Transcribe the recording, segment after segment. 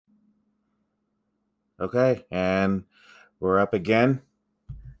Okay, and we're up again.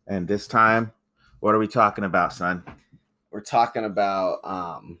 And this time, what are we talking about, son? We're talking about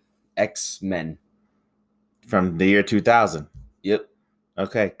X-Men. From the year 2000. Yep,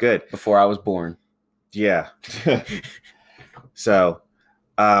 Okay, good. before I was born. Yeah. So,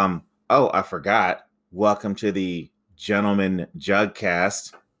 I forgot. Welcome to the Gentleman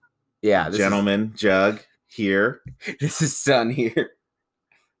Jugcast. Yeah, Gentleman Jug here. This is Sun here.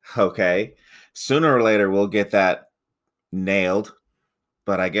 Okay. Sooner or later, we'll get that nailed,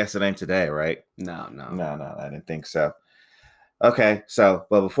 but I guess it ain't today, right? No. No, I didn't think so. Okay,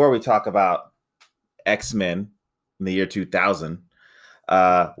 but before we talk about X-Men in the year 2000,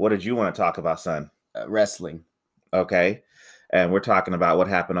 what did you want to talk about, son? Wrestling. Okay, and we're talking about what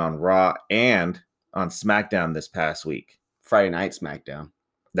happened on Raw and on SmackDown this past week. Friday Night SmackDown.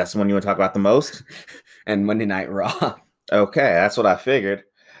 That's the one you want to talk about the most? And Monday Night Raw. Okay, that's what I figured,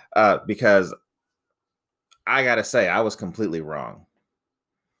 because I gotta say, I was completely wrong.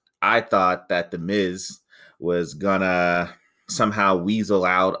 I thought that The Miz was gonna somehow weasel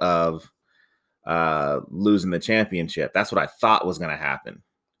out of losing the championship. That's what I thought was going to happen.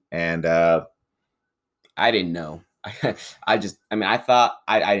 And I didn't know. I thought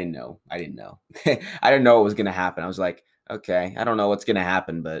I didn't know. I didn't know. I didn't know what was going to happen. I was like, okay, I don't know what's going to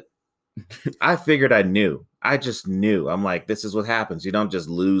happen, but I figured I knew. I just knew. I'm like, this is what happens. You don't just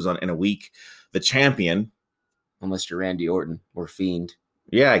lose in a week the champion. Unless you're Randy Orton or Fiend.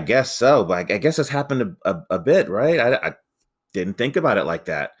 Yeah, I guess so. But I guess it's happened a bit, right? I didn't think about it like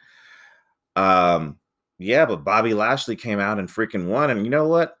that. Yeah, but Bobby Lashley came out and freaking won, and you know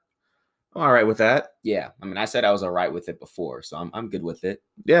what? I'm all right with that. Yeah, I said I was all right with it before, so I'm good with it.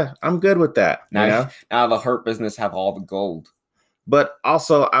 Yeah, I'm good with that. Now the Hurt Business have all the gold. But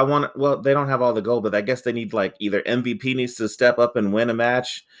also, they don't have all the gold, but I guess they need like either MVP needs to step up and win a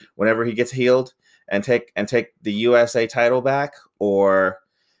match whenever he gets healed and take the USA title back, or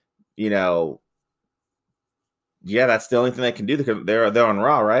yeah, that's the only thing they can do. They're on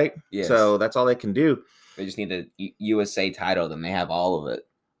Raw, right? Yes. So that's all they can do. They just need a USA title, then they have all of it.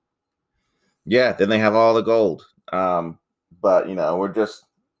 Yeah, then they have all the gold. But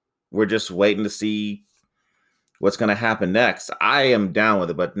we're just waiting to see what's going to happen next. I am down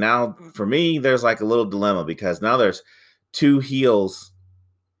with it, but now for me, there's like a little dilemma because now there's two heels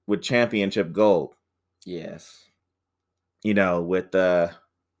with championship gold. Yes. With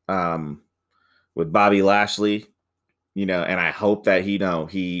Bobby Lashley, and I hope that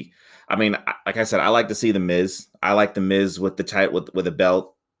like I said, I like to see the Miz. I like the Miz with with a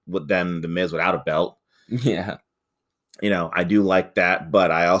belt, than the Miz without a belt. Yeah. I do like that,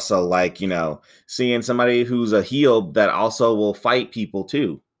 but I also like, seeing somebody who's a heel that also will fight people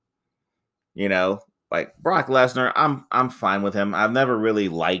too. Like Brock Lesnar, I'm fine with him. I've never really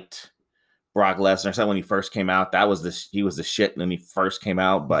liked Brock Lesnar, except when he first came out. He was the shit when he first came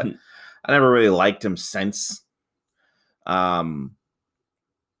out, but I never really liked him since. I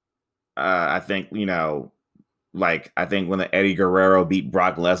think, I think when the Eddie Guerrero beat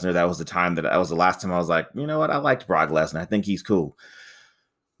Brock Lesnar, that was the last time I was like, you know what? I liked Brock Lesnar. I think he's cool.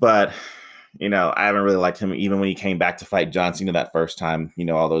 But, I haven't really liked him even when he came back to fight John Cena that first time,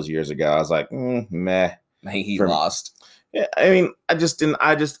 all those years ago. I was like, meh. He lost. Yeah,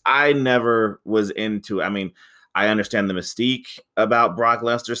 I never was into, I understand the mystique about Brock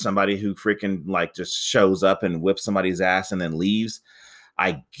Lesnar, somebody who freaking like just shows up and whips somebody's ass and then leaves.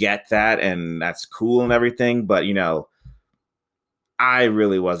 I get that, and that's cool and everything, but I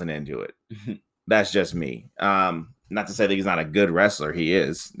really wasn't into it. That's just me. Not to say that he's not a good wrestler. He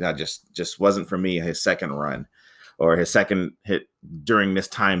is. That just wasn't for me his second run or his second hit during this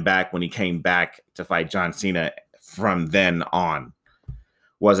time back when he came back to fight John Cena. From then on,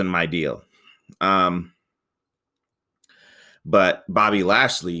 wasn't my deal. But Bobby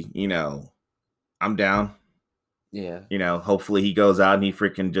Lashley, I'm down. Yeah. Hopefully he goes out and he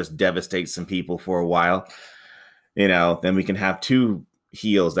freaking just devastates some people for a while. Then we can have two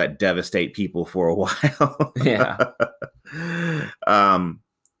heels that devastate people for a while. Yeah.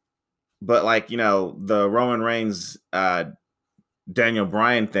 But like, the Roman Reigns, Daniel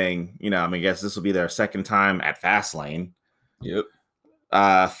Bryan thing, I guess this will be their second time at Fastlane. Yep.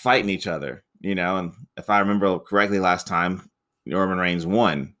 Fighting each other, and if I remember correctly, last time Roman Reigns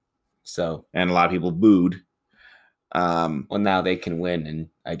won. So, and a lot of people booed. Well, now they can win, and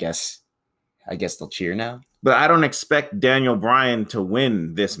I guess they'll cheer now. But I don't expect Daniel Bryan to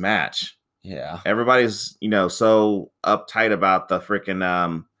win this match. Yeah. Everybody's, so uptight about the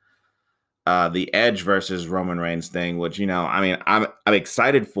freaking the Edge versus Roman Reigns thing, which, I'm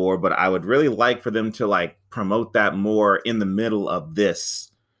excited for, but I would really like for them to like promote that more in the middle of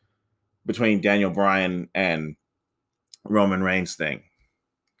this between Daniel Bryan and Roman Reigns thing.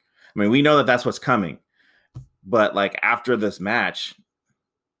 I mean, we know that that's what's coming, but like after this match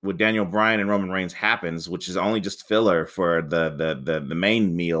with Daniel Bryan and Roman Reigns happens, which is only just filler for the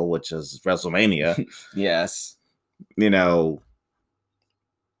main meal, which is WrestleMania. Yes. You know,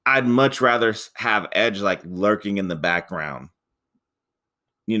 I'd much rather have Edge like lurking in the background.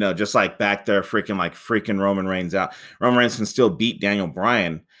 You know, just like back there, freaking Roman Reigns out. Roman Reigns can still beat Daniel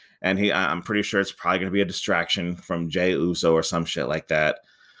Bryan, and I'm pretty sure it's probably going to be a distraction from Jey Uso or some shit like that.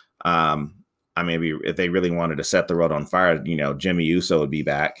 I maybe if they really wanted to set the road on fire, you know, Jimmy Uso would be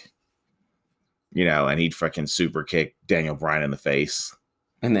back, you know, and he'd freaking super kick Daniel Bryan in the face.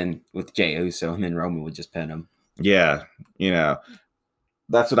 And then with Jey Uso, and then Roman would just pin him. Yeah, you know,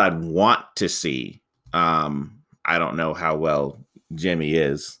 that's what I'd want to see. I don't know how well Jimmy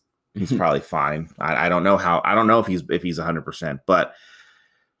is. He's probably fine. I don't know if he's 100%, but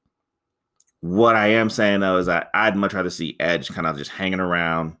what I am saying though is that I'd much rather see Edge kind of just hanging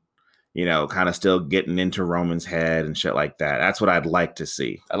around, you know, kind of still getting into Roman's head and shit like that. That's what I'd like to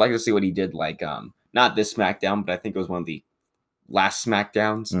see. I'd like to see what he did, like not this SmackDown, but I think it was one of the last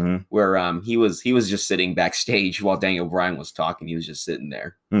SmackDowns where he was just sitting backstage while Daniel Bryan was talking. He was just sitting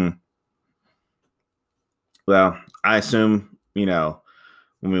there. Well, I assume, you know,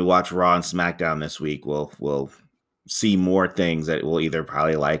 when we watch Raw and SmackDown this week, we'll see more things that we'll either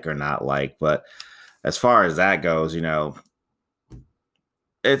probably like or not like. But as far as that goes, you know,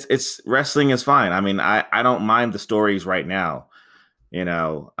 it's wrestling is fine. I mean, I don't mind the stories right now. You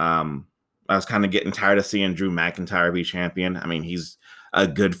know, I was kind of getting tired of seeing Drew McIntyre be champion. I mean, he's a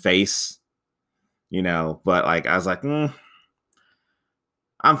good face, you know, but like I was like, I'm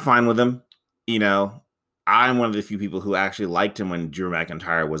fine with him. You know, I'm one of the few people who actually liked him when Drew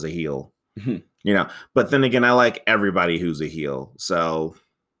McIntyre was a heel. You know, but then again, I like everybody who's a heel. So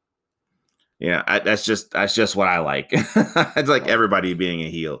yeah, that's just what I like. It's like everybody being a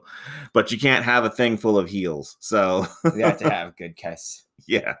heel, but you can't have a thing full of heels. So you have to have good guys.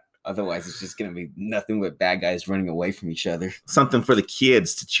 Yeah. Otherwise, it's just going to be nothing but bad guys running away from each other. Something for the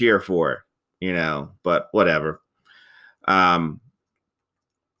kids to cheer for, you know, but whatever. I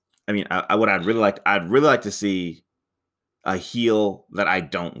mean, I'd really like to see a heel that I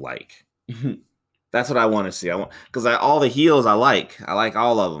don't like. That's what I want to see. Because all the heels I like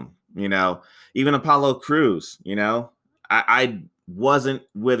all of them, you know, even Apollo Crews, you know, I wasn't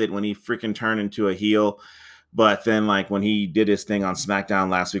with it when he freaking turned into a heel. But then, like, when he did his thing on SmackDown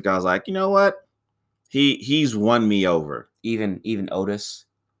last week, I was like, you know what? He's won me over. Even Otis.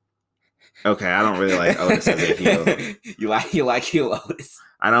 Okay, I don't really like Otis as a heel. You like heel Otis?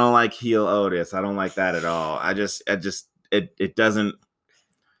 I don't like heel Otis. I don't like that at all. It doesn't.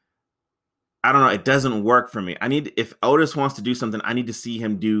 I don't know. It doesn't work for me. If Otis wants to do something, I need to see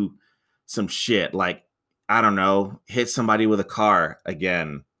him do some shit. Like, I don't know, hit somebody with a car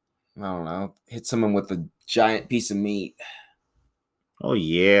again. I don't know. Hit someone with a giant piece of meat. Oh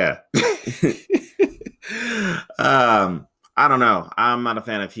yeah. I don't know. I'm not a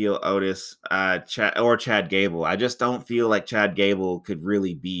fan of heel Otis, Chad Gable. I just don't feel like Chad Gable could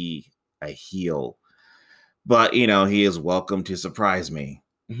really be a heel. But you know, he is welcome to surprise me.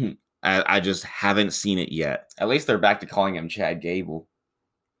 I just haven't seen it yet. At least they're back to calling him Chad Gable.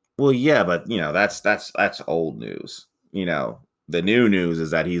 Well, yeah, but you know, that's old news. You know, the new news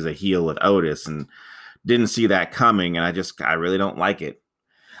is that he's a heel with Otis, and didn't see that coming, and I really don't like it.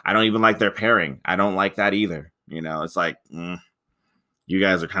 I don't even like their pairing. I don't like that either. You know, it's like, you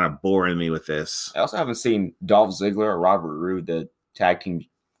guys are kind of boring me with this. I also haven't seen Dolph Ziggler or Robert Roode, the tag team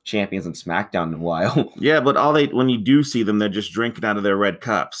champions in SmackDown, in a while. Yeah, but when you do see them, they're just drinking out of their red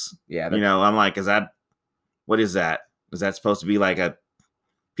cups. Yeah. You know, I'm like, what is that? Is that supposed to be like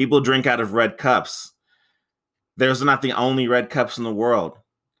people drink out of red cups? There's not the only red cups in the world.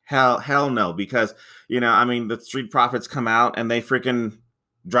 Hell no, because, you know, I mean, the Street Profits come out and they freaking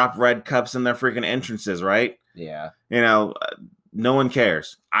drop red cups in their freaking entrances, right? Yeah. You know, no one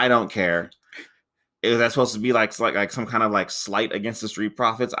cares. I don't care. Is that supposed to be like some kind of like slight against the Street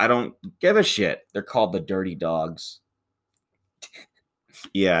Profits? I don't give a shit. They're called the Dirty Dogs.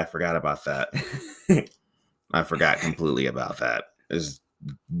 Yeah, I forgot about that. I forgot completely about that. It's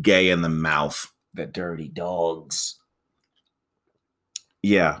gay in the mouth. The Dirty Dogs.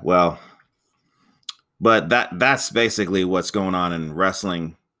 Yeah, well, but that's basically what's going on in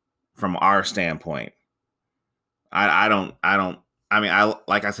wrestling from our standpoint. I mean,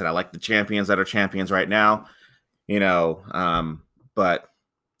 like I said, I like the champions that are champions right now, you know, but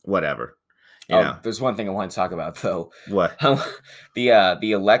whatever. You know. There's one thing I want to talk about though. What?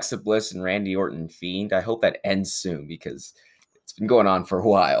 The Alexa Bliss and Randy Orton feud. I hope that ends soon because it's been going on for a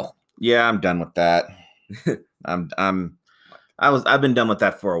while. Yeah, I'm done with that. I've been done with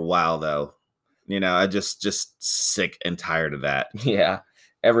that for a while though. I just sick and tired of that. Yeah.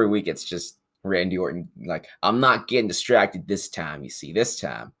 Every week it's just Randy Orton like, I'm not getting distracted this time, you see. This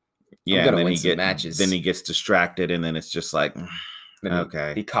time. Yeah, I'm gonna and then win some matches. Then he gets distracted and then it's just like Then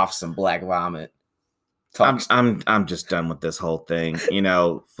okay. He coughs some black vomit. I'm just done with this whole thing.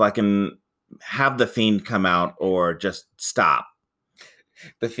 Fucking have the Fiend come out or just stop.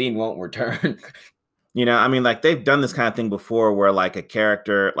 The Fiend won't return. Like they've done this kind of thing before where like a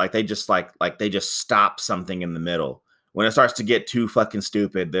character, like they just they just stop something in the middle. When it starts to get too fucking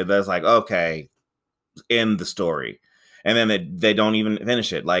stupid, there's like, okay, end the story. And then they don't even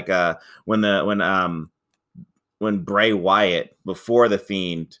finish it. Like when Bray Wyatt before the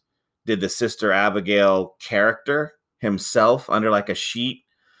Fiend did the Sister Abigail character himself under like a sheet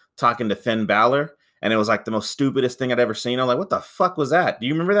talking to Finn Balor. And it was like the most stupidest thing I'd ever seen. I'm like, what the fuck was that? Do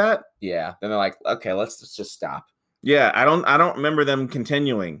you remember that? Yeah. Then they're like, okay, let's just stop. Yeah, I don't remember them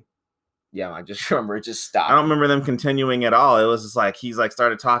continuing. Yeah, I just remember it just stopped. I don't remember them continuing at all. It was just like he's like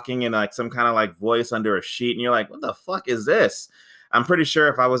started talking in like some kind of like voice under a sheet, and you're like, what the fuck is this? I'm pretty sure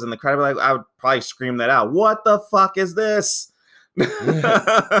if I was in the crowd, I would probably scream that out. What the fuck is this? But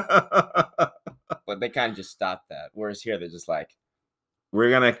they kind of just stopped that. Whereas here they're just like,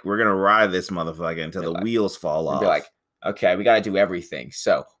 we're gonna ride this motherfucker until the wheels fall off. They're like, okay, we gotta do everything.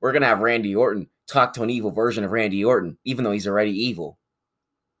 So we're gonna have Randy Orton talk to an evil version of Randy Orton, even though he's already evil.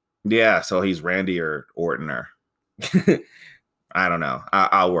 Yeah, so he's Randy or Ortoner. I don't know.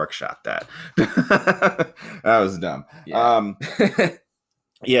 I'll workshop that. That was dumb. Yeah.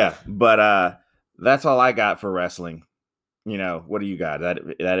 Yeah, but that's all I got for wrestling. What do you got? That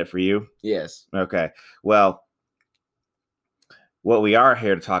it for you? Yes. Okay. Well, what we are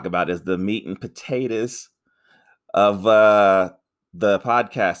here to talk about is the meat and potatoes of the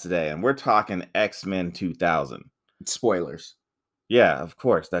podcast today, and we're talking X-Men 2000. Spoilers. Yeah, of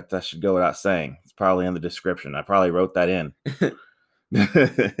course. That should go without saying. It's probably in the description. I probably wrote that in.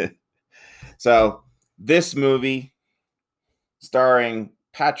 So, this movie starring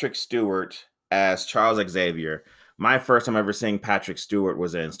Patrick Stewart as Charles Xavier. My first time ever seeing Patrick Stewart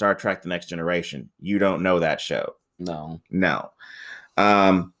was in Star Trek: The Next Generation. You don't know that show. No.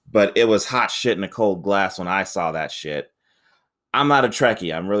 But it was hot shit in a cold glass when I saw that shit. I'm not a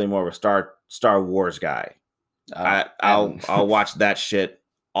Trekkie. I'm really more of a Star Wars guy. I'll watch that shit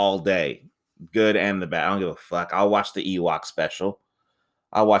all day, good and the bad. I don't give a fuck. I'll watch the Ewok special.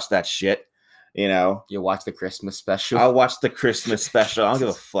 I'll watch that shit. You'll watch the Christmas special. I'll watch the Christmas special. I don't give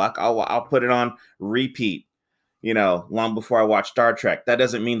a fuck. I'll put it on repeat. Long before I watch Star Trek. That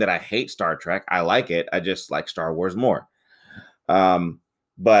doesn't mean that I hate Star Trek. I like it. I just like Star Wars more.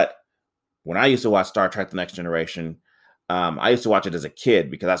 But when I used to watch Star Trek: The Next Generation, I used to watch it as a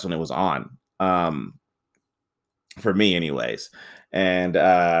kid because that's when it was on. For me anyways. And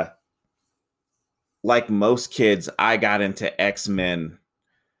like most kids, I got into X-Men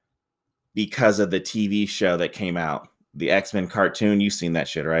because of the TV show that came out, the X-Men cartoon. You've seen that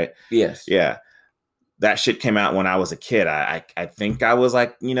shit, right? Yes. Yeah. That shit came out when I was a kid. I think I was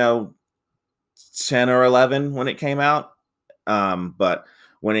like, 10 or 11 when it came out. But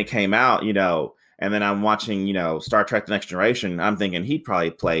when it came out, and then I'm watching, Star Trek: The Next Generation, I'm thinking he'd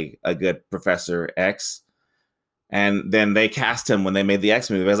probably play a good Professor X. And then they cast him when they made the X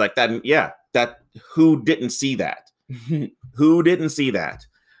movie. I was like, who didn't see that? Who didn't see that?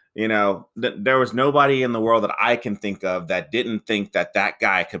 There was nobody in the world that I can think of that didn't think that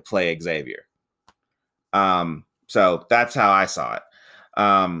guy could play Xavier. So that's how I saw it.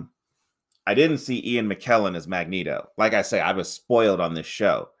 I didn't see Ian McKellen as Magneto. Like I say, I was spoiled on this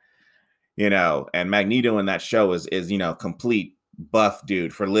show, and Magneto in that show is complete buff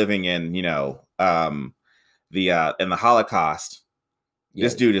dude for living in, in the Holocaust. Yeah.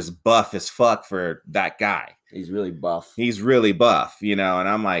 This dude is buff as fuck for that guy. He's really buff. And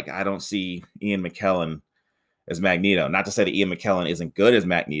I'm like, I don't see Ian McKellen as Magneto. Not to say that Ian McKellen isn't good as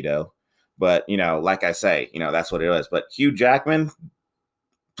Magneto, but like I say, that's what it is. But Hugh Jackman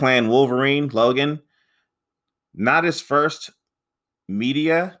playing Wolverine, Logan, not his first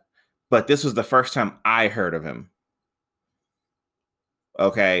media, but this was the first time I heard of him.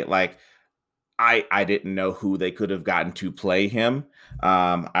 Okay, like I didn't know who they could have gotten to play him.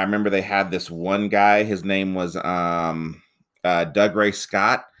 I remember they had this one guy. His name was Doug Ray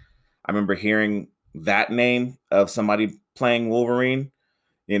Scott. I remember hearing that name of somebody playing Wolverine,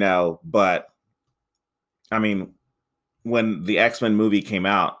 but I mean, when the X-Men movie came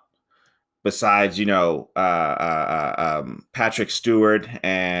out, besides, Patrick Stewart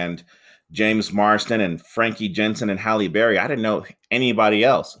and James Marsden and Frankie Jensen and Halle Berry. I didn't know anybody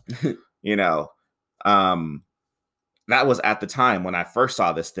else. You know, that was at the time when I first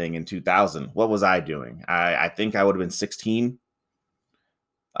saw this thing in 2000. What was I doing? I think I would have been 16.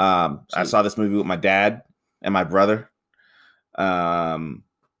 I saw this movie with my dad and my brother. It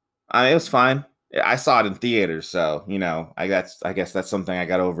was fine. I saw it in theaters, so you know, I guess that's something I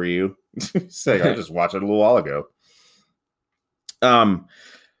got over you. Say, I just watched it a little while ago.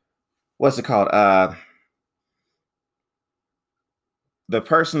 What's it called? The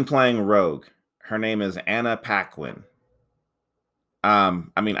person playing Rogue, her name is Anna Paquin. I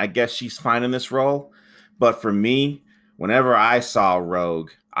mean, I guess she's fine in this role, but for me, whenever I saw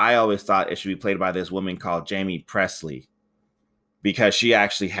Rogue, I always thought it should be played by this woman called Jamie Presley, because she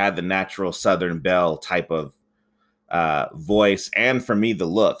actually had the natural Southern Belle type of voice, and for me, the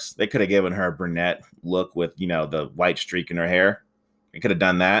looks. They could have given her a brunette look with, you know, the white streak in her hair. They could have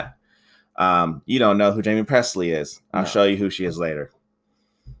done that. You don't know who Jamie Presley is. I'll show you who she is later.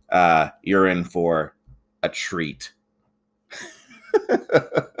 You're in for a treat.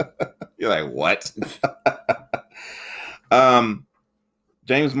 You're like, what?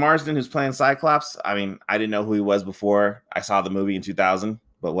 James Marsden, who's playing Cyclops. I mean, I didn't know who he was before I saw the movie in 2000,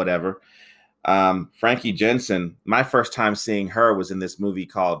 but whatever. Frankie Jensen, my first time seeing her was in this movie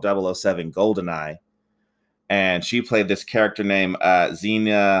called 007 GoldenEye. And she played this character named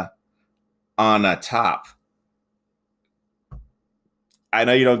Xenia Onatopp. I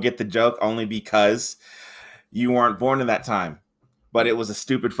know you don't get the joke only because you weren't born in that time. But it was a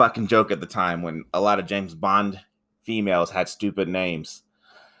stupid fucking joke at the time when a lot of James Bond females had stupid names.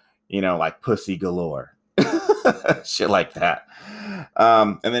 You know, like Pussy Galore. Shit like that.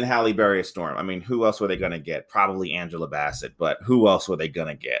 And then Halle Berry Storm. I mean, who else were they going to get? Probably Angela Bassett. But who else were they going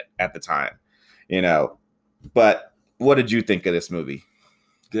to get at the time? You know. But what did you think of this movie?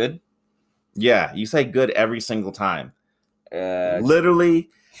 Good? Yeah, you say good every single time. Literally,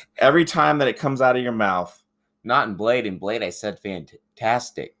 every time that it comes out of your mouth. Not in Blade. In Blade, I said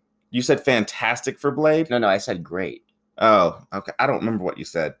fantastic. You said fantastic for Blade? No, I said great. Oh, okay. I don't remember what you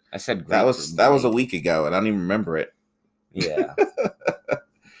said. I said great. That was a week ago, and I don't even remember it. Yeah.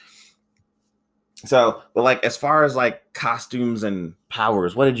 So, but like, as far as like costumes and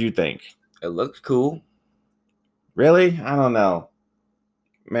powers, what did you think? It looked cool. Really? I don't know,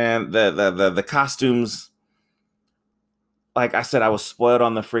 man. The costumes. Like I said, I was spoiled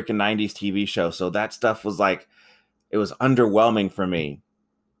on the freaking 90s TV show. So that stuff was like, it was underwhelming for me.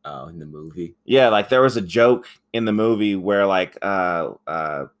 Oh, in the movie? Yeah, like there was a joke in the movie where like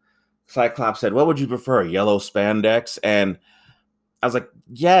Cyclops said, what would you prefer, yellow spandex? And I was like,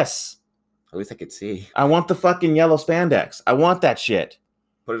 yes. At least I could see. I want the fucking yellow spandex. I want that shit.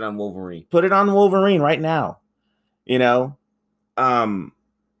 Put it on Wolverine. Put it on Wolverine right now. You know?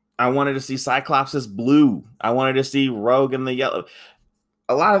 I wanted to see Cyclops as blue. I wanted to see Rogue in the yellow.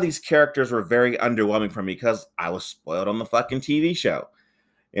 A lot of these characters were very underwhelming for me because I was spoiled on the fucking TV show.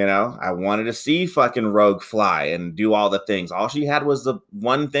 You know, I wanted to see fucking Rogue fly and do all the things. All she had was the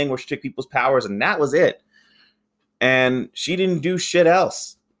one thing where she took people's powers, and that was it. And she didn't do shit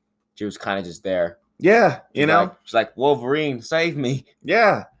else. She was kind of just there. Yeah, you know? She's like, Wolverine, save me.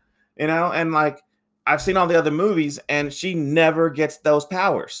 Yeah, you know, and like, I've seen all the other movies, and she never gets those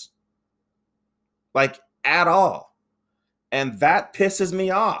powers. Like, at all. And that pisses me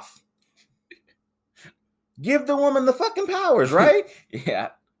off. Give the woman the fucking powers, right?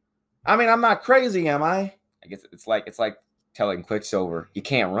 Yeah. I mean, I'm not crazy, am I? I guess it's like telling Quicksilver, you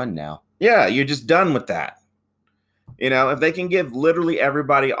can't run now. Yeah, you're just done with that. You know, if they can give literally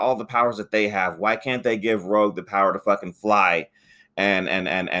everybody all the powers that they have, why can't they give Rogue the power to fucking fly and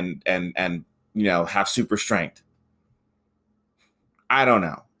you know, have super strength? I don't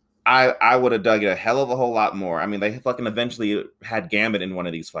know. I would have dug it a hell of a whole lot more. I mean, they fucking eventually had Gambit in one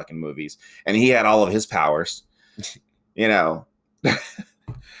of these fucking movies, and he had all of his powers, you know.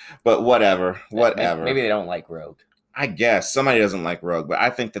 But whatever. Maybe they don't like Rogue. I guess somebody doesn't like Rogue, but I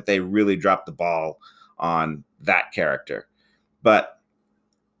think that they really dropped the ball on that character. But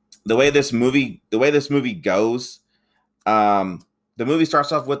the way this movie goes, the movie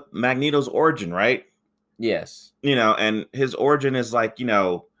starts off with Magneto's origin, right? Yes. You know, and his origin is like, you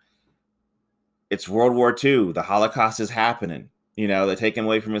know, it's World War II. The Holocaust is happening. You know, they take him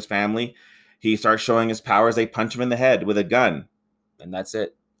away from his family. He starts showing his powers. They punch him in the head with a gun. And that's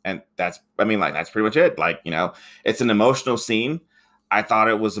it. And that's pretty much it. Like, you know, it's an emotional scene. I thought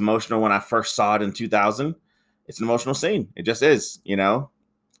it was emotional when I first saw it in 2000. It's an emotional scene. It just is, you know.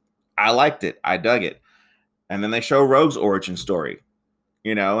 I liked it. I dug it. And then they show Rogue's origin story,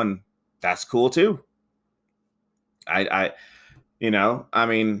 you know, and that's cool too. You know, I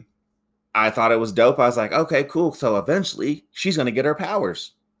mean, I thought it was dope. I was like, okay, cool. So eventually she's going to get her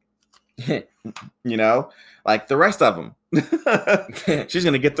powers. You know, like the rest of them. She's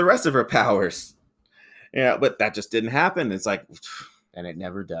going to get the rest of her powers. Yeah, but that just didn't happen. It's like, and it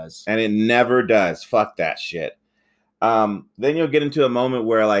never does. And it never does. Fuck that shit. Then you'll get into a moment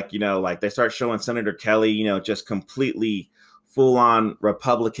where, like, you know, like they start showing Senator Kelly, you know, just completely full on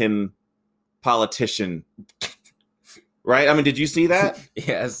Republican politician. Right? I mean, did you see that?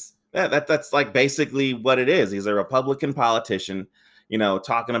 Yes. That's like basically what it is. He's a Republican politician, you know,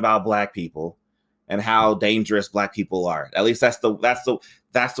 talking about black people and how dangerous black people are. At least that's the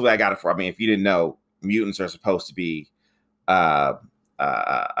way I got it for. I mean, if you didn't know, mutants are supposed to be an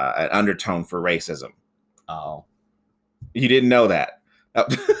undertone for racism. Oh, you didn't know that?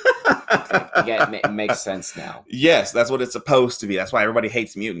 Yeah, it makes sense now. Yes, that's what it's supposed to be. That's why everybody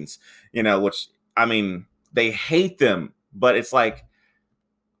hates mutants. You know, which, I mean, they hate them, but it's like,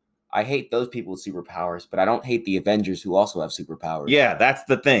 I hate those people with superpowers, but I don't hate the Avengers who also have superpowers. Yeah, that's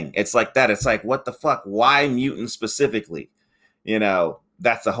the thing. It's like that. It's like, what the fuck? Why mutants specifically? You know,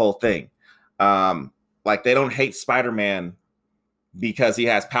 that's the whole thing. Like, they don't hate Spider-Man because he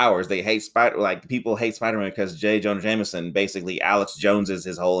has powers. They hate people hate Spider-Man because J. Jonah Jameson, basically Alex Jones is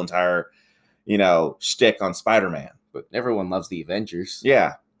his whole entire, you know, shtick on Spider-Man. But everyone loves the Avengers.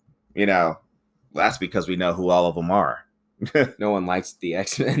 Yeah. You know, that's because we know who all of them are. No one likes the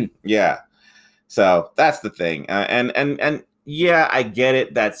X-Men. Yeah. So that's the thing. And yeah, I get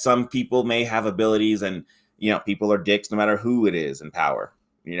it that some people may have abilities and, you know, people are dicks no matter who it is in power.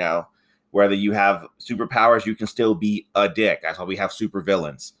 You know, whether you have superpowers, you can still be a dick. That's why we have super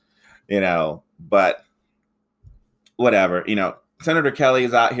villains, you know, but whatever. You know, Senator Kelly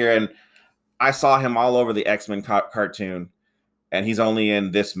is out here and I saw him all over the X-Men cartoon and he's only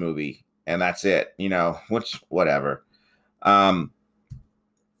in this movie and that's it, you know, which whatever.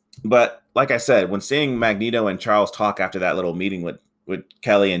 But like I said, when seeing Magneto and Charles talk after that little meeting with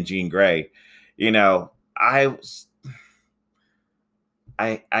Kelly and Jean Grey, you know, I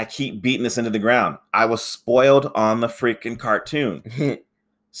keep beating this into the ground. I was spoiled on the freaking cartoon.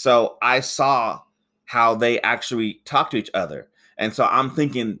 So I saw how they actually talk to each other. And so I'm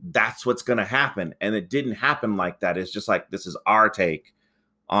thinking that's what's going to happen. And it didn't happen like that. It's just like, this is our take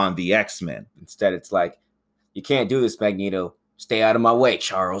on the X-Men. Instead, it's like, you can't do this, Magneto. Stay out of my way,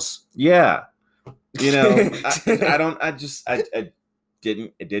 Charles. Yeah. You know, it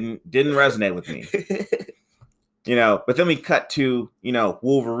didn't resonate with me. You know, but then we cut to, you know,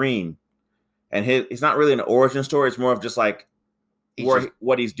 Wolverine and it's not really an origin story. It's more of just like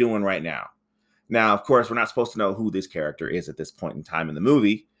what he's doing right now. Now, of course, we're not supposed to know who this character is at this point in time in the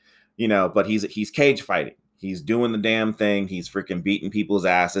movie, you know, but he's cage fighting. He's doing the damn thing. He's freaking beating people's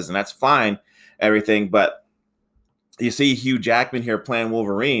asses and that's fine, everything. But you see Hugh Jackman here playing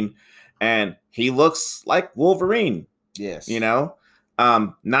Wolverine and he looks like Wolverine. Yes. You know,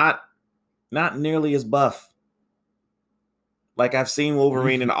 not nearly as buff. Like I've seen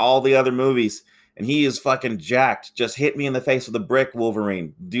Wolverine in all the other movies and he is fucking jacked. Just hit me in the face with a brick,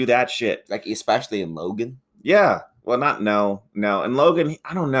 Wolverine. Do that shit. Like, especially in Logan. Yeah. Well, no. In Logan,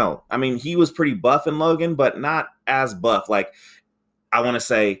 I don't know. I mean, he was pretty buff in Logan, but not as buff. Like, I want to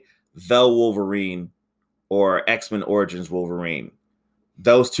say The Wolverine or X-Men Origins Wolverine.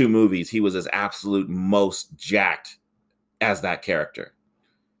 Those two movies, he was as absolute most jacked as that character.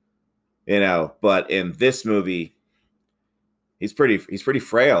 You know, but in this movie, he's pretty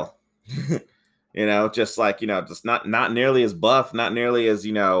frail. You know, just like, you know, just not nearly as buff, not nearly as,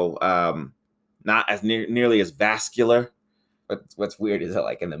 you know, not as nearly as vascular. But what's weird is that,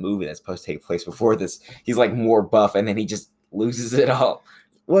 like, in the movie that's supposed to take place before this, he's like more buff and then he just loses it all.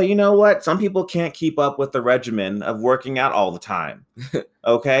 Well, you know what? Some people can't keep up with the regimen of working out all the time.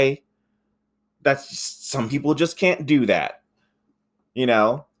 Okay? Some people just can't do that. You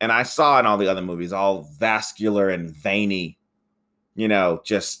know? And I saw in all the other movies, all vascular and veiny, you know,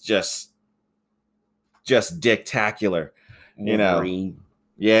 just dictacular, you know?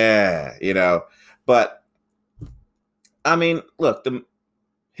 Yeah, you know, but I mean, look,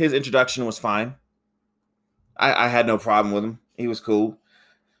 his introduction was fine. I had no problem with him. He was cool.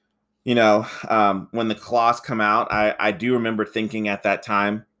 You know, when the claws come out, I do remember thinking at that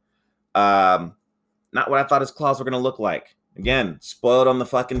time, not what I thought his claws were going to look like. Again, spoiled on the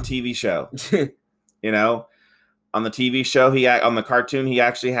fucking TV show. You know, on the TV show, on the cartoon, he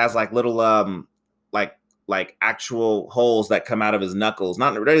actually has like little, like actual holes that come out of his knuckles,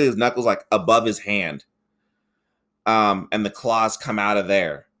 not really his knuckles, like above his hand. And the claws come out of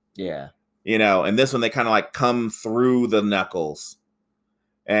there. Yeah. You know, and this one, they kind of like come through the knuckles.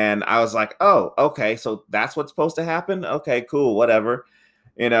 And I was like, oh, okay, so that's what's supposed to happen? Okay, cool, whatever.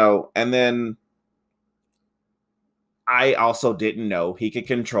 And then I also didn't know he could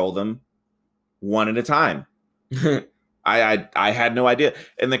control them one at a time. I had no idea.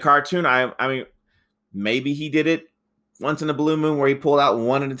 In the cartoon, I mean, maybe he did it once in a blue moon where he pulled out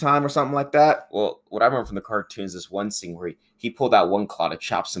one at a time or something like that. Well, what I remember from the cartoons is one scene where he pulled out one claw to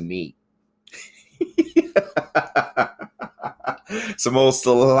chop some meat. Some old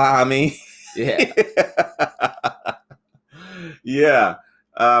salami. Yeah. Yeah.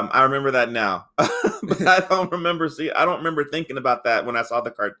 I remember that now. But I don't remember thinking about that when I saw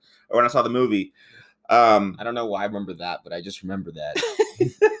the movie. I don't know why I remember that, but I just remember that.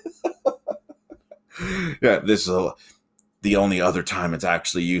 Yeah, this is the only other time it's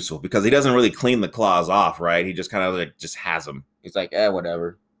actually useful because he doesn't really clean the claws off, right? He just kind of like just has them. He's like,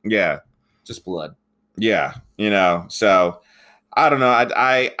 whatever. Yeah, just blood. Yeah, So I don't know.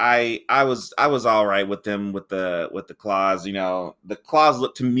 I was all right with them with the claws. The claws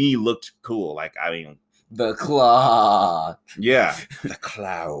looked cool. Like, I mean, the claw. Yeah, the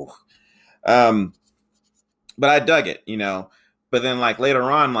claw. But I dug it. But then like later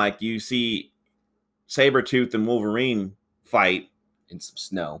on, like you see Sabretooth and Wolverine fight in some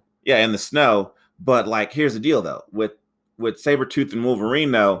snow. Yeah, in the snow. But like, here's the deal though. With Sabretooth and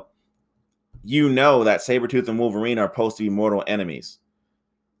Wolverine though, that Sabretooth and Wolverine are supposed to be mortal enemies.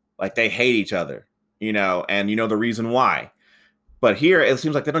 Like, they hate each other, and the reason why. But here, it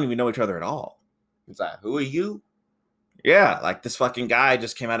seems like they don't even know each other at all. It's like, who are you? Yeah, like this fucking guy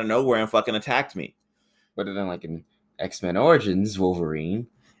just came out of nowhere and fucking attacked me. But then, like in X-Men Origins, Wolverine,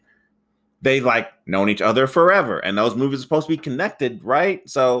 they've like known each other forever, and those movies are supposed to be connected, right?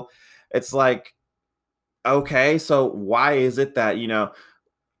 So it's like, okay, so why is it that,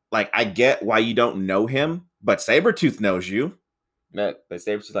 like, I get why you don't know him, but Sabretooth knows you. But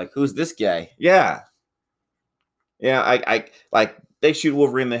Sabretooth's like, who's this guy? Yeah. Yeah, I like, they shoot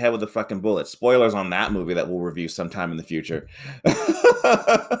Wolverine in the head with a fucking bullet. Spoilers on that movie that we'll review sometime in the future.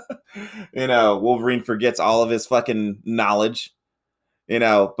 Wolverine forgets all of his fucking knowledge,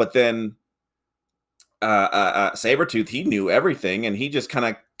 but then Sabretooth, he knew everything, and he just kind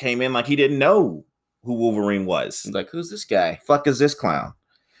of came in like he didn't know who Wolverine was. He's like, who's this guy? Fuck is this clown?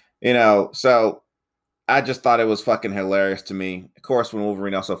 So I just thought it was fucking hilarious to me. Of course, when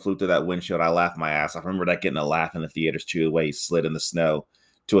Wolverine also flew through that windshield, I laughed my ass off. I remember that getting a laugh in the theaters too, the way he slid in the snow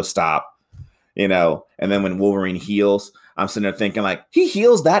to a stop, and then when Wolverine heals, I'm sitting there thinking, like, he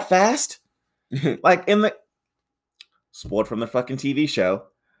heals that fast? Like, in the sport from the fucking TV show,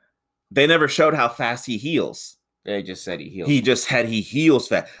 they never showed how fast he heals. They just said he heals. He just said he heals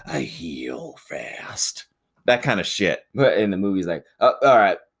fast. I heal fast. That kind of shit. But in the movie's like, oh, all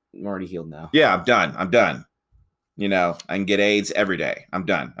right, I'm already healed now. Yeah, I'm done. I can get AIDS every day. I'm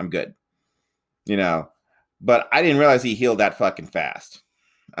done. I'm good. But I didn't realize he healed that fucking fast.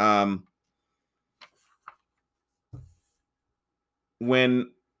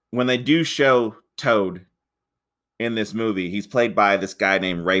 When they do show Toad in this movie, he's played by this guy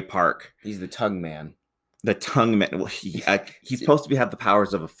named Ray Park. He's the tongue man. The tongue man. Well, he's supposed to have the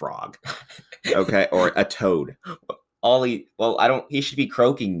powers of a frog, okay, or a toad. He should be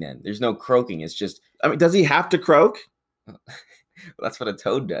croaking then. There's no croaking. It's just. I mean, does he have to croak? Well, that's what a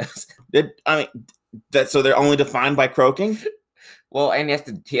toad does. So they're only defined by croaking. Well, and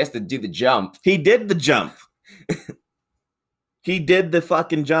he has to do the jump. He did the jump. He did the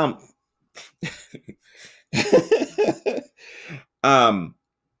fucking jump.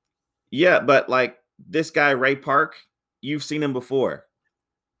 Yeah, but like this guy Ray Park, you've seen him before.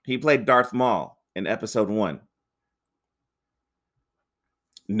 He played Darth Maul in episode 1.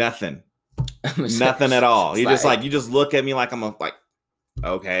 Nothing at all. You just look at me like I'm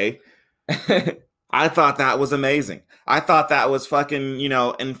okay. I thought that was amazing. I thought that was fucking,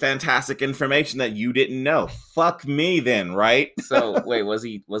 and fantastic information that you didn't know. Fuck me then, right? So wait, was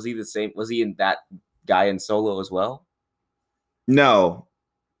he the same? Was he in that guy in Solo as well? No.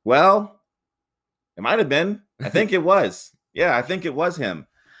 Well, it might have been. I think it was. Yeah, I think it was him.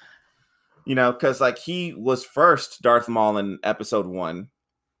 Because like he was first Darth Maul in episode 1,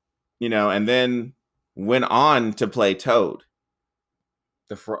 and then went on to play Toad.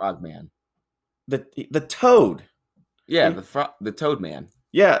 The Frog Man. The Toad. Yeah, the Toad Man.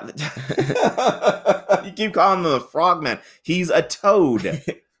 Yeah. You keep calling him the Frog Man. He's a toad.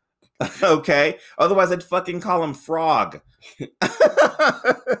 Okay? Otherwise, I'd fucking call him Frog.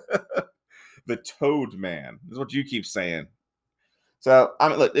 The Toad Man is what you keep saying. So, I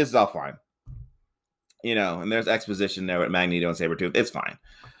mean, look, this is all fine. And there's exposition there with Magneto and Sabretooth. It's fine.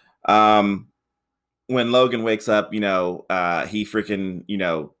 When Logan wakes up, he freaking,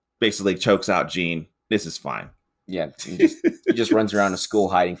 basically chokes out Jean. This is fine. Yeah, he just runs around a school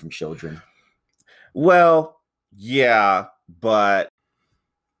hiding from children. Well, yeah, but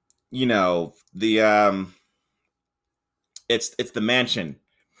you know, it's the mansion.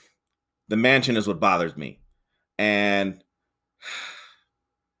 The mansion is what bothers me. And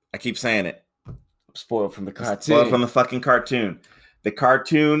I keep saying it. Spoiled from the cartoon. Spoiled from the fucking cartoon. The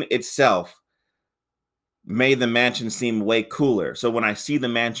cartoon itself made the mansion seem way cooler. So when I see the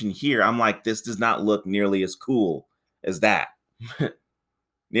mansion here, I'm like, this does not look nearly as cool as that.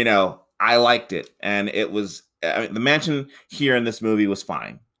 You know, I liked it. And it was, I mean, the mansion here in this movie was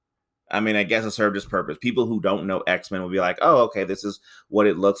fine. I mean, I guess it served its purpose. People who don't know X-Men will be like, oh, okay, this is what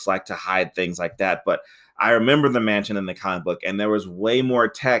it looks like to hide things like that. But I remember the mansion in the comic book, and there was way more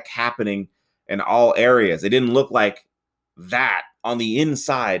tech happening in all areas. It didn't look like that on the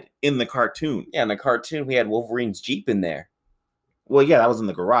inside in the cartoon. Yeah, in the cartoon, we had Wolverine's Jeep in there. Well, yeah, that was in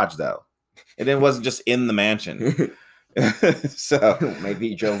the garage, though. And it wasn't just in the mansion. So maybe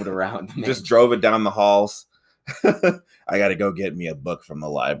he drove it around. Just drove it down the halls. I got to go get me a book from the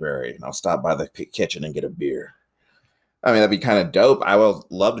library, and I'll stop by the kitchen and get a beer. I mean, that'd be kind of dope. I would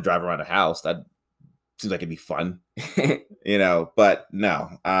love to drive around a house. That seems like it'd be fun, you know. But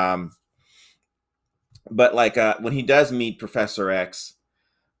no. But like when he does meet Professor X,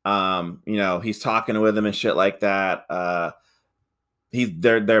 you know, he's talking with him and shit like that.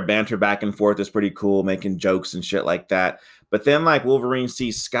 Their banter back and forth is pretty cool, making jokes and shit like that. But then like Wolverine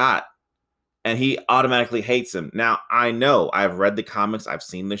sees Scott, and he automatically hates him. Now, I know, I've read the comics, I've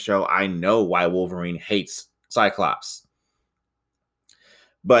seen the show, I know why Wolverine hates Cyclops.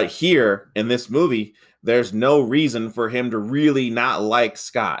 But here, in this movie, there's no reason for him to really not like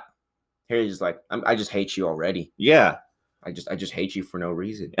Scott. Here he's just like, I just hate you already. Yeah. I just hate you for no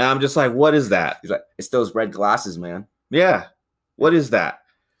reason. And I'm just like, what is that? He's like, it's those red glasses, man. Yeah. What is that?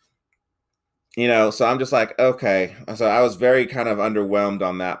 You know, so I'm just like, okay. So I was very kind of underwhelmed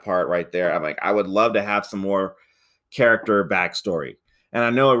on that part right there. I'm like, I would love to have some more character backstory. And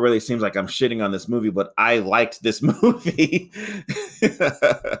I know it really seems like I'm shitting on this movie, but I liked this movie.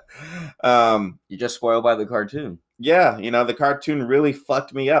 You're just spoiled by the cartoon. Yeah, you know, the cartoon really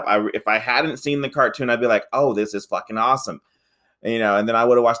fucked me up. If I hadn't seen the cartoon, I'd be like, oh, this is fucking awesome. You know, and then I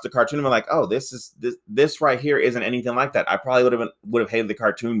would have watched the cartoon and been like, oh, this right here isn't anything like that. I probably would have hated the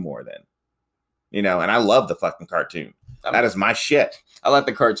cartoon more then. You know, and I love the fucking cartoon. That is my shit. I like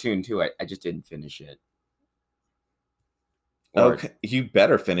the cartoon too. I just didn't finish it. Okay, you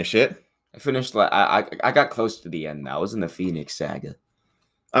better finish it. I finished. I got close to the end now. I was in the Phoenix Saga.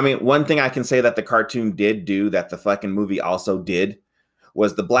 I mean, one thing I can say that the cartoon did do that the fucking movie also did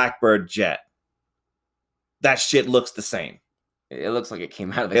was the Blackbird jet. That shit looks the same. It looks like it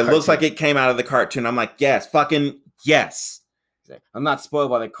came out of the cartoon. It looks like it came out of the cartoon. I'm like, yes, fucking yes. I'm not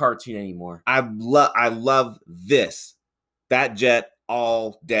spoiled by the cartoon anymore. I love this. That jet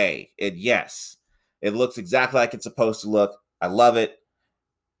all day. Yes. It looks exactly like it's supposed to look. I love it.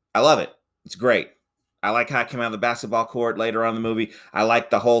 I love it. It's great. I like how it came out of the basketball court later on in the movie. I like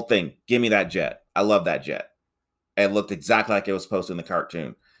the whole thing. Give me that jet. I love that jet. It looked exactly like it was supposed to in the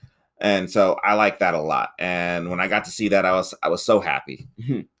cartoon. And so I like that a lot. And when I got to see that, I was so happy.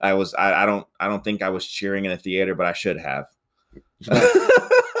 I don't think I was cheering in a theater, but I should have.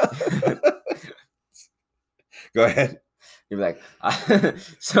 Go ahead. You'd be like,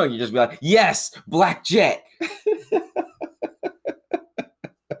 so you just be like, yes, Black Jet.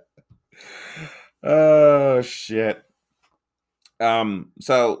 Oh shit.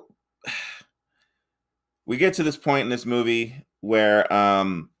 So we get to this point in this movie where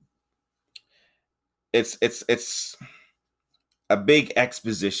it's a big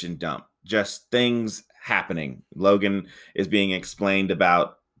exposition dump. Just things happening. Logan is being explained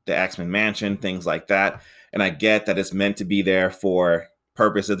about the X-Men mansion, things like that. And I get that it's meant to be there for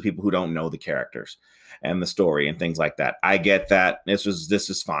purpose of the people who don't know the characters and the story and things like that. I get that. This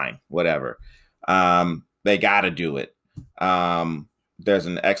is fine. Whatever. They got to do it. There's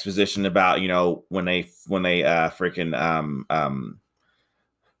an exposition about, you know, when they freaking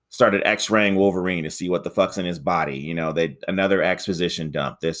started X-raying Wolverine to see what the fuck's in his body. You know, another exposition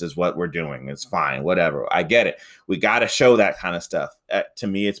dump. This is what we're doing. It's fine. Whatever. I get it. We got to show that kind of stuff. To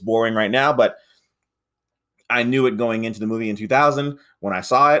me, it's boring right now, but I knew it going into the movie in 2000 when I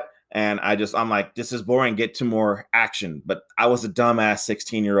saw it. And I'm like, this is boring. Get to more action. But I was a dumbass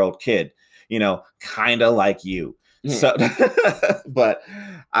 16-year-old kid, you know, kind of like you. Yeah. So, but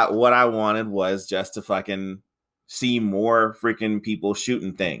what I wanted was just to fucking see more freaking people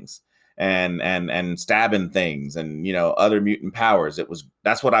shooting things and stabbing things and, you know, other mutant powers.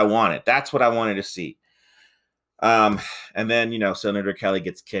 That's what I wanted. That's what I wanted to see. And then, you know, Senator Kelly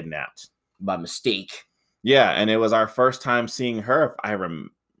gets kidnapped by mistake. Yeah, and it was our first time seeing her, if I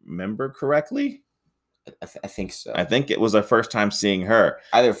remember correctly. I think so. I think it was our first time seeing her.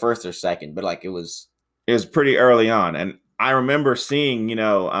 Either first or second, but like it was pretty early on. And I remember seeing,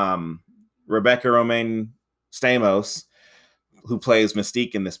 Rebecca Romijn Stamos, who plays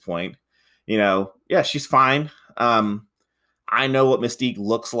Mystique in this point. Yeah, she's fine. I know what Mystique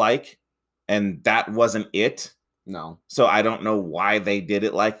looks like, and that wasn't it. No. So I don't know why they did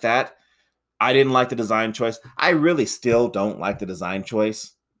it like that. I didn't like the design choice. I really still don't like the design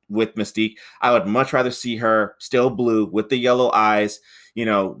choice with Mystique. I would much rather see her still blue with the yellow eyes,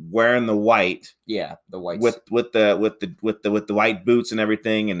 wearing the white. Yeah, the white with the white boots and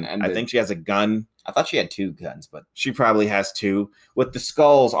everything. And I think she has a gun. I thought she had 2 guns, but she probably has 2 with the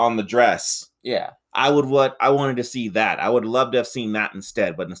skulls on the dress. Yeah. I wanted to see that. I would love to have seen that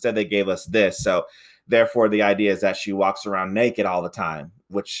instead, but instead they gave us this. So therefore the idea is that she walks around naked all the time,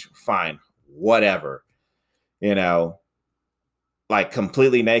 which fine, whatever. Like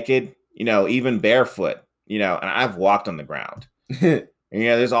completely naked, even barefoot, and I've walked on the ground. And,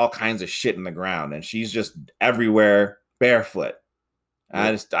 there's all kinds of shit in the ground, and she's just everywhere barefoot.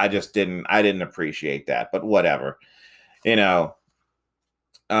 Yeah. I didn't appreciate that, but whatever.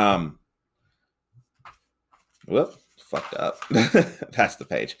 Whoop, fucked up. That's the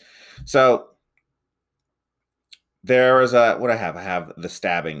page. So there is what I have the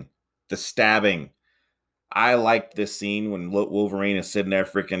stabbing. I liked this scene when Wolverine is sitting there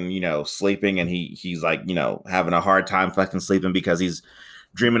freaking, sleeping, and he's like, having a hard time fucking sleeping because he's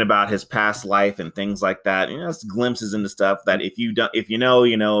dreaming about his past life and things like that. It's glimpses into stuff that if you know,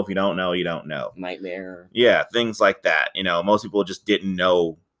 you know, if you don't know, you don't know. Nightmare. Yeah, things like that. Most people just didn't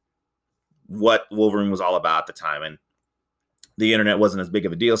know what Wolverine was all about at the time, and the internet wasn't as big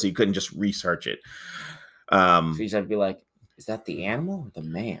of a deal, so you couldn't just research it. So you had to be like, is that the animal or the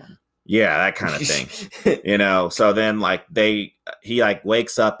man? Yeah, that kind of thing. So then he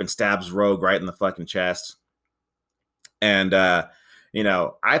wakes up and stabs Rogue right in the fucking chest. And I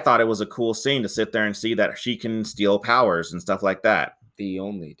thought it was a cool scene to sit there and see that she can steal powers and stuff like that. The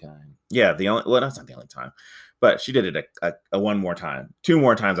only time. Yeah, that's not the only time. But she did it a one more time. 2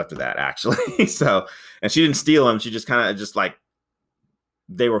 more times after that, actually. So, and she didn't steal him. She just kind of just like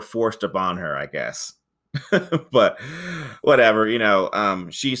they were forced upon her, I guess. But whatever,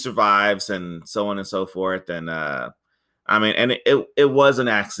 she survives and so on and so forth. And and it was an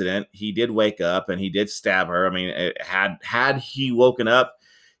accident. He did wake up and he did stab her. I mean, had he woken up,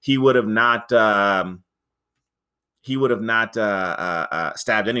 he would have not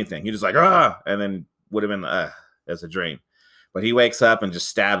stabbed anything. He just like and then would have been as a dream. But he wakes up and just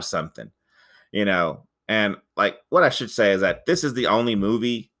stabs something, And like what I should say is that this is the only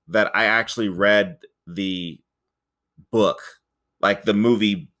movie that I actually read the book, like the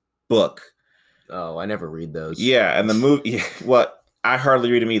movie book. Oh, I never read those. Yeah, and the movie, I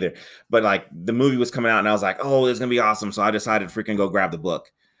hardly read them either. But like the movie was coming out, and I was like, "Oh, it's gonna be awesome!" So I decided to freaking go grab the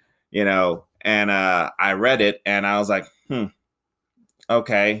book, And I read it, and I was like,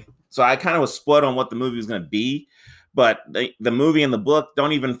 okay. So I kind of was split on what the movie was gonna be, but the movie and the book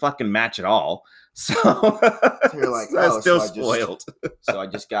don't even fucking match at all. So you're like, that's still spoiled. So I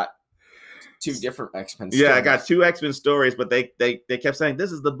just got 2 different X-Men stories. Yeah, I got 2 X-Men stories, but they kept saying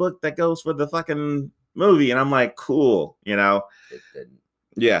this is the book that goes for the fucking movie, and I'm like, cool, It didn't.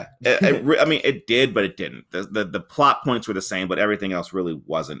 Yeah, it did, but it didn't. The plot points were the same, but everything else really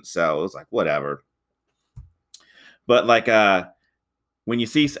wasn't. So it was like whatever. But like when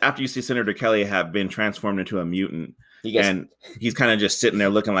after you see Senator Kelly have been transformed into a mutant, and he's kind of just sitting there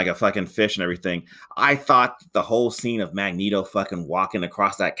looking like a fucking fish and everything, I thought the whole scene of Magneto fucking walking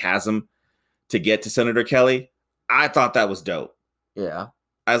across that chasm to get to Senator Kelly, I thought that was dope. Yeah.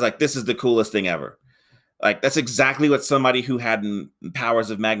 I was like, this is the coolest thing ever. Like, that's exactly what somebody who had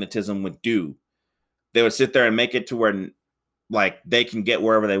powers of magnetism would do. They would sit there and make it to where, like, they can get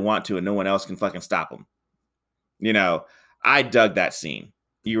wherever they want to and no one else can fucking stop them. I dug that scene.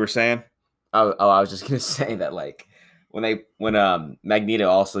 You were saying? Oh, I was just going to say that, like, when Magneto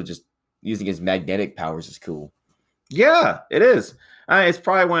also just using his magnetic powers is cool. Yeah, it is. It's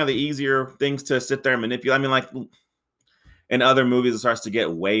probably one of the easier things to sit there and manipulate. I mean, like, in other movies, it starts to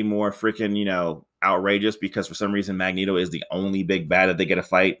get way more freaking, outrageous because for some reason Magneto is the only big bad that they get to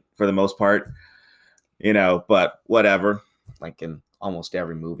fight for the most part. But whatever. Like in almost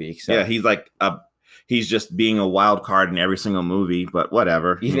every movie. Except yeah, he's like he's just being a wild card in every single movie, but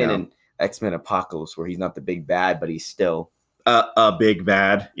whatever. Even in X-Men Apocalypse, where he's not the big bad, but he's still a big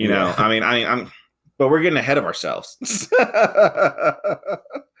bad, know. I mean, I'm but we're getting ahead of ourselves.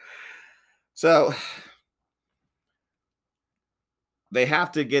 So they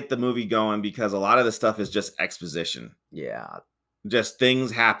have to get the movie going because a lot of the stuff is just exposition. Yeah. Just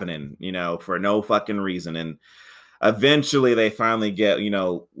things happening, for no fucking reason. And eventually they finally get,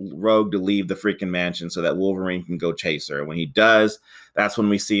 Rogue to leave the freaking mansion so that Wolverine can go chase her. When he does, that's when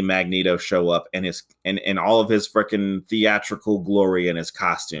we see Magneto show up in all of his freaking theatrical glory in his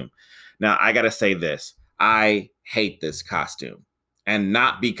costume. Now, I got to say this. I hate this costume. And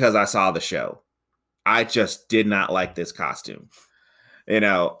not because I saw the show. I just did not like this costume.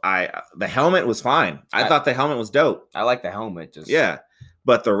 The helmet was fine. I thought the helmet was dope. I like the helmet. Yeah.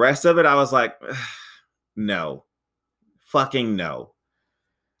 But the rest of it, I was like, no. Fucking no.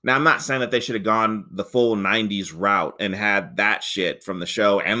 Now, I'm not saying that they should have gone the full 90s route and had that shit from the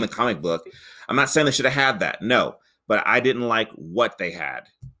show and the comic book. I'm not saying they should have had that. No. But I didn't like what they had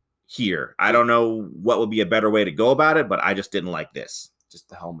here. I don't know what would be a better way to go about it, but I just didn't like this. Just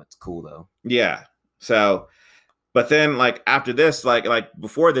the helmet's cool, though. Yeah. So... But then, after this,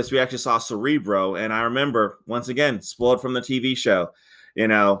 before this, we actually saw Cerebro, and I remember, once again, spoiled from the TV show,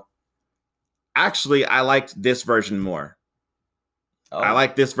 actually, I liked this version more. Oh. I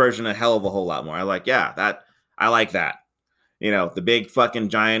like this version a hell of a whole lot more. I like that. The big fucking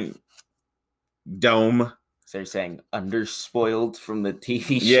giant dome. So you're saying underspoiled from the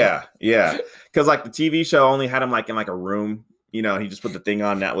TV show? Yeah. Because, the TV show only had him, in, a room. He just put the thing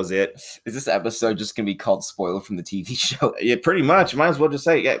on. That was it. Is this episode just going to be called Spoiler from the TV show? Yeah, pretty much. Might as well just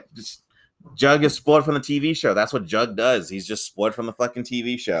say, Jug is spoiled from the TV show. That's what Jug does. He's just spoiled from the fucking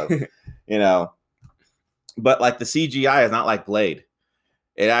TV show. But, the CGI is not like Blade.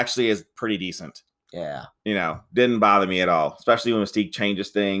 It actually is pretty decent. Yeah. Didn't bother me at all. Especially when Mystique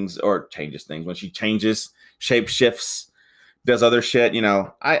changes things. When she changes, shape shifts, does other shit.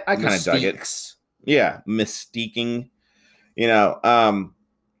 I kind of dug it. Yeah. Mystiquing.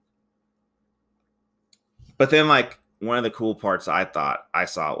 But then one of the cool parts I thought I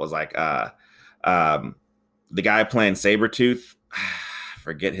saw was the guy playing Sabretooth, I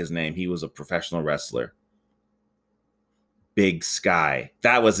forget his name. He was a professional wrestler. Big Sky.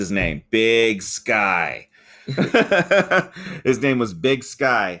 That was his name. Big Sky. His name was Big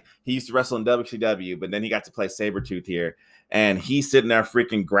Sky. He used to wrestle in WCW, but then he got to play Sabretooth here. And he's sitting there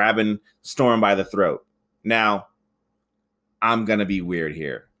freaking grabbing Storm by the throat. Now, I'm going to be weird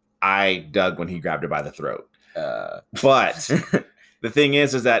here. I dug when he grabbed her by the throat. But the thing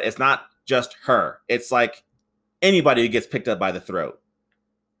is that it's not just her. It's anybody who gets picked up by the throat.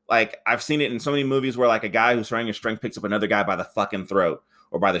 I've seen it in so many movies where a guy who's throwing a strength picks up another guy by the fucking throat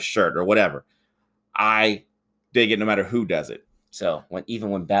or by the shirt or whatever. I dig it no matter who does it. So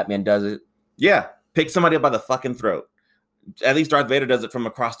even when Batman does it? Yeah. Pick somebody up by the fucking throat. At least Darth Vader does it from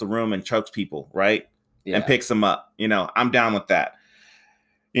across the room and chokes people, right? Yeah. And picks them up. I'm down with that.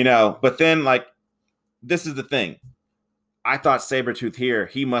 But then this is the thing. I thought Sabretooth here,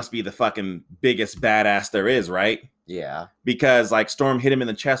 he must be the fucking biggest badass there is, right? Yeah. Because Storm hit him in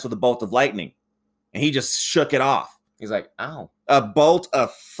the chest with a bolt of lightning. And he just shook it off. He's like, ow. A bolt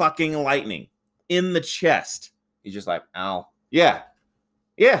of fucking lightning in the chest. He's just like, ow. Yeah.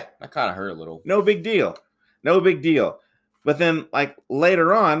 Yeah. That kind of hurt a little. No big deal. But then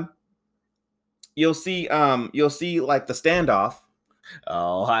later on, you'll see the standoff.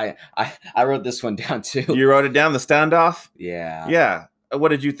 Oh, I wrote this one down too. You wrote it down, the standoff? Yeah. Yeah. What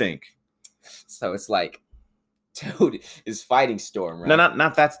did you think? So it's Toad is fighting Storm, right? No,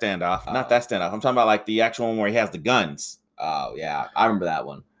 not that standoff. Not that standoff. I'm talking about the actual one where he has the guns. Oh, yeah. I remember that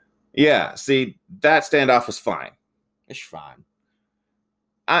one. Yeah. See, that standoff was fine. It's fine.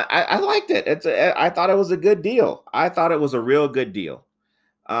 I liked it. I thought it was a good deal. I thought it was a real good deal.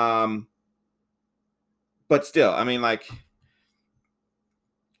 But still,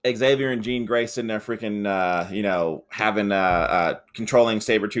 Xavier and Jean Grey sitting there freaking, having controlling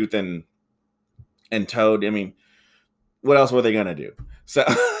Sabretooth and Toad. What else were they gonna do? So,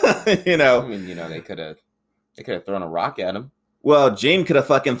 they could have thrown a rock at him. Well, Jean could have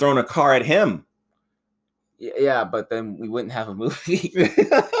fucking thrown a car at him. Yeah, but then we wouldn't have a movie. But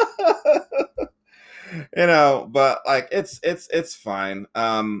it's fine.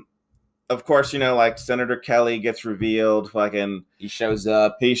 Of course, Senator Kelly gets revealed. Fucking, he shows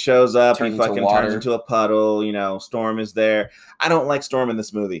up. He fucking turns into a puddle. Storm is there. I don't like Storm in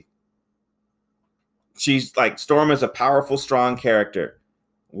this movie. She's Storm is a powerful, strong character.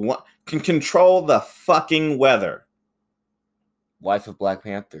 Can control the fucking weather. Wife of Black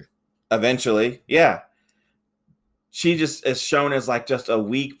Panther. Eventually, yeah. She just is shown as just a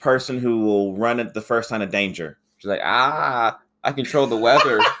weak person who will run at the first sign of danger. She's like, I control the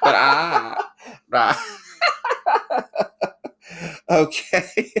weather, but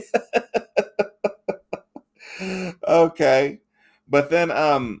Okay. Okay. But then,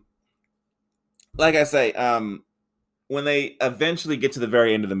 like I say, when they eventually get to the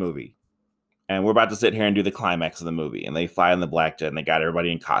very end of the movie, and we're about to sit here and do the climax of the movie, and they fly in the black jet, and they got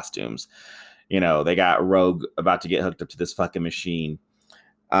everybody in costumes. You know, they got Rogue about to get hooked up to this fucking machine.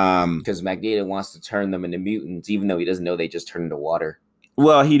 Because Magneto wants to turn them into mutants, even though he doesn't know they just turned into water.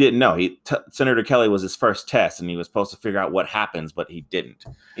 Well, he didn't know. Senator Kelly was his first test, and he was supposed to figure out what happens, but he didn't.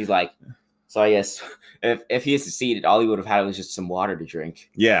 He's like, so I guess if he had succeeded, all he would have had was just some water to drink.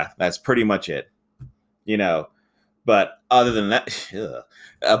 Yeah, that's pretty much it. You know, but other than that,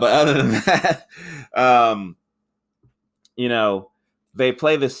 you know, they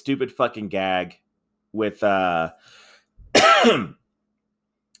play this stupid fucking gag with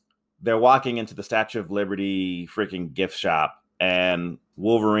they're walking into the Statue of Liberty freaking gift shop, and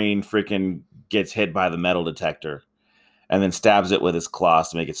Wolverine freaking gets hit by the metal detector and then stabs it with his claws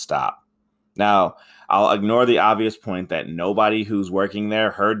to make it stop. Now, I'll ignore the obvious point that nobody who's working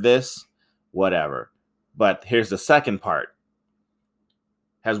there heard this, whatever. But here's the second part.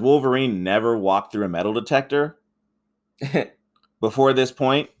 Has Wolverine never walked through a metal detector before this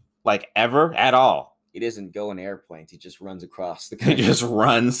point? Like, ever? At all? He doesn't go in airplanes. He just runs across the country. He just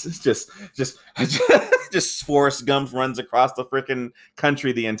runs. Just Forrest Gump runs across the freaking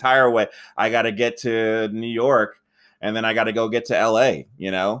country the entire way. I got to get to New York, and then I got to go get to L.A.,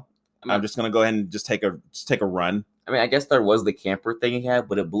 you know? I'm just going to go ahead and just take a run. I mean, I guess there was the camper thing he had,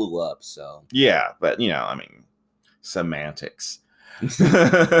 but it blew up, so. Yeah, but, you know, I mean, semantics.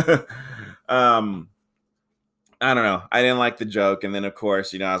 I don't know. I didn't like the joke, and then, of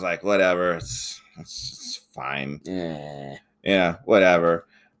course, you know, I was like, whatever. It's fine. Yeah, whatever.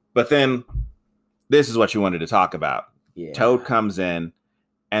 But then this is what you wanted to talk about. Yeah. Toad comes in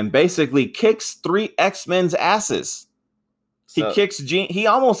and basically kicks 3 X-Men's asses. He kicks Jean. He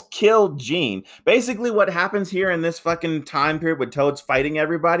almost killed Jean. Basically, what happens here in this fucking time period with Toad's fighting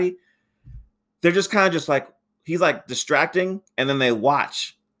everybody, they're just kind of just like, he's like distracting, and then they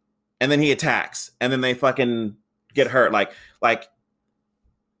watch, and then he attacks, and then they fucking get hurt. Like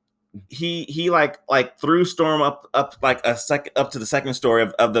he like threw Storm up like up to the second story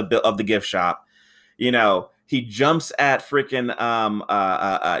of the gift shop. You know, he jumps at freaking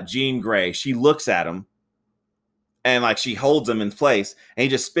Jean Grey. She looks at him, and like she holds him in place, and he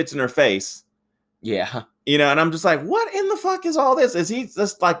just spits in her face. Yeah. You know, and I'm just like, what in the fuck is all this? Is he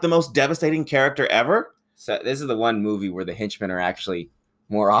just like the most devastating character ever? So this is the one movie where the henchmen are actually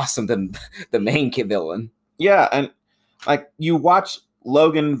more awesome than the main villain. Yeah, and like you watch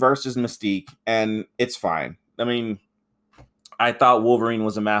Logan versus Mystique, and it's fine. I mean, I thought Wolverine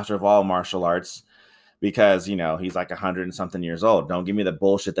was a master of all martial arts because, you know, he's like 100 and something years old. Don't give me the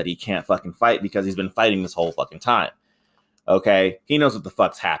bullshit that he can't fucking fight because he's been fighting this whole fucking time. Okay? He knows what the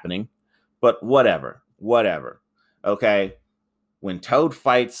fuck's happening, but whatever. Okay? When Toad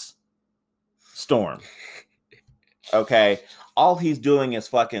fights Storm, okay, all he's doing is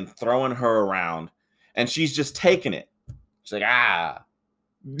fucking throwing her around, and she's just taking it. She's like, ah.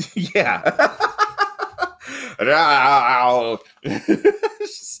 Yeah.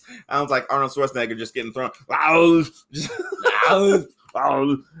 Sounds like Arnold Schwarzenegger just getting thrown.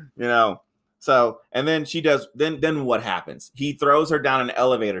 You know. So, and then she does, then what happens? He throws her down an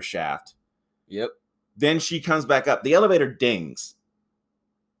elevator shaft. Yep. Then she comes back up. The elevator dings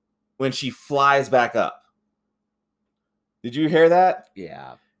when she flies back up. Did you hear that?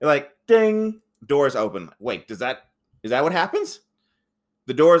 Yeah. Like, ding, doors open. Wait, is that what happens?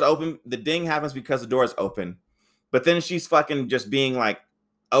 The doors open. The ding happens because the doors open. But then she's fucking just being like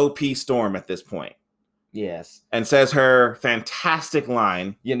OP Storm at this point. Yes. And says her fantastic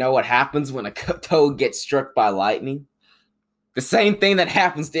line. You know what happens when a Toad gets struck by lightning? The same thing that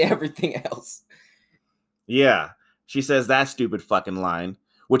happens to everything else. Yeah. She says that stupid fucking line,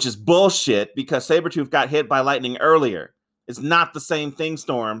 which is bullshit because Sabretooth got hit by lightning earlier. It's not the same thing,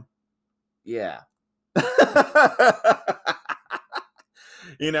 Storm. Yeah.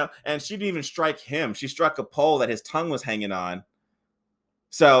 You know, and she didn't even strike him. She struck a pole that his tongue was hanging on.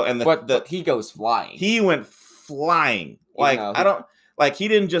 So, and but he goes flying. He went flying. Like, you know, I don't, like, he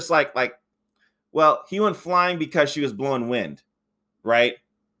didn't just like, well, he went flying because she was blowing wind, right?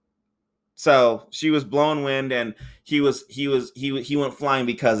 So she was blowing wind, and he went flying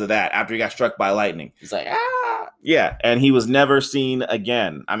because of that after he got struck by lightning. He's like, ah. Yeah, and he was never seen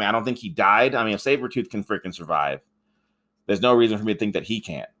again. I mean, I don't think he died. I mean, if Sabretooth can freaking survive, there's no reason for me to think that he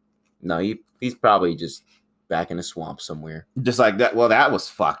can't. No, he's probably just back in a swamp somewhere. Just like that. Well, that was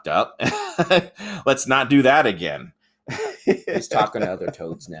fucked up. Let's not do that again. He's talking to other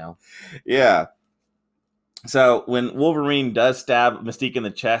Toads now. Yeah. So when Wolverine does stab Mystique in the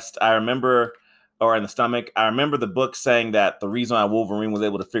chest, I remember or in the stomach. I remember the book saying that the reason why Wolverine was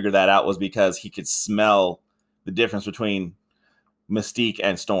able to figure that out was because he could smell the difference between Mystique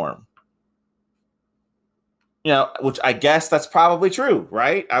and Storm. You know, which I guess that's probably true,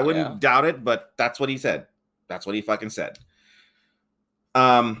 right? I wouldn't doubt it, but that's what he said. That's what he fucking said.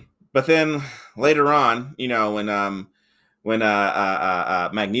 But then later on, you know, when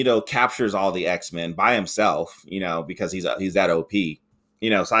Magneto captures all the X-Men by himself, you know, because he's that OP, you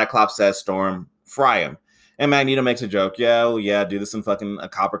know, Cyclops says, Storm, fry him. And Magneto makes a joke. Yeah, well, yeah, do this in fucking a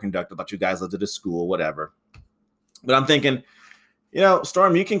copper conductor. Thought you guys lived at a school, whatever. But I'm thinking, you know,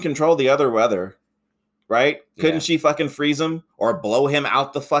 Storm, you can control the other weather, right? Couldn't she fucking freeze him or blow him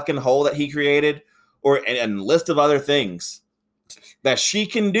out the fucking hole that he created? Or a list of other things that she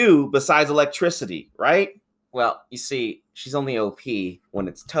can do besides electricity, right? Well, you see, she's only OP when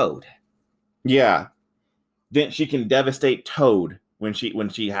it's Toad. Yeah. Then she can devastate Toad when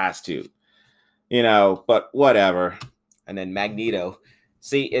she has to. You know, but whatever. And then Magneto.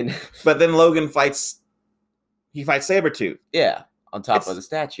 See, but then Logan fights Sabretooth. Yeah, on top of the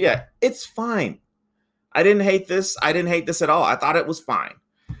statue. Yeah, it's fine. I didn't hate this. I didn't hate this at all. I thought it was fine.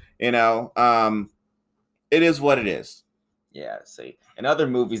 You know, it is what it is. Yeah, see. In other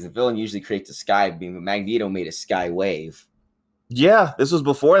movies, the villain usually creates a sky beam, but Magneto made a sky wave. Yeah, this was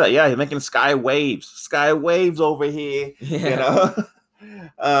before that. Yeah, he's making sky waves. Sky waves over here. Yeah. You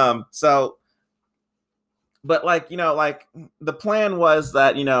know? So, but like, you know, like the plan was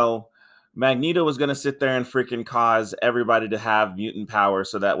that, you know, Magneto was going to sit there and freaking cause everybody to have mutant power.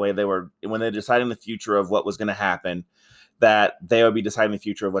 So that way when they're deciding the future of what was going to happen, that they would be deciding the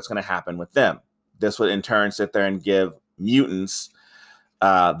future of what's going to happen with them. This would in turn sit there and give mutants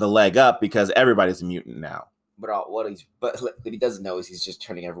the leg up because everybody's a mutant now. But what he doesn't know is he's just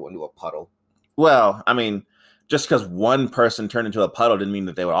turning everyone into a puddle. Well, I mean, just because one person turned into a puddle didn't mean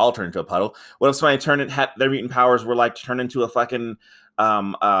that they would all turn into a puddle. What if somebody their mutant powers were like to turn into a fucking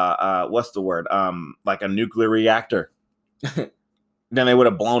what's the word? Like a nuclear reactor. Then they would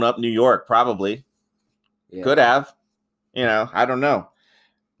have blown up New York, probably. Yeah. Could have. You know, I don't know.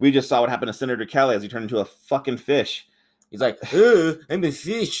 We just saw what happened to Senator Kelly as he turned into a fucking fish. He's like, I'm a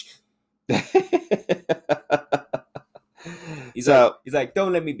fish. He's like,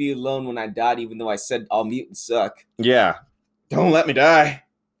 don't let me be alone when I died, even though I said all mutants suck. Yeah. Don't let me die.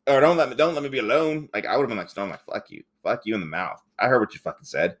 Or don't let me be alone. Like, I would have been like, Stone, like, fuck you in the mouth. I heard what you fucking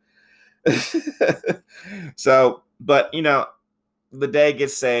said. So, but you know, the day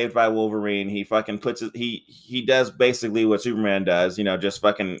gets saved by Wolverine. He fucking he does basically what Superman does, you know, just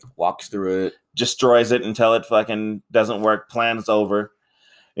fucking walks through it, destroys it until it fucking doesn't work. Plan's over.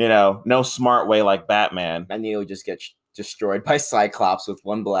 You know, no smart way like Batman. Magneto just gets destroyed by Cyclops with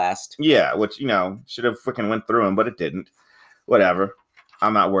one blast. Yeah, which, you know, should have freaking went through him, but it didn't. Whatever.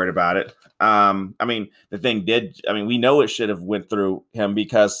 I'm not worried about it. I mean, the thing we know it should have went through him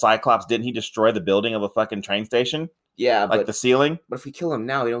because Cyclops, didn't he destroy the building of a fucking train station? Yeah, like the ceiling. But if we kill him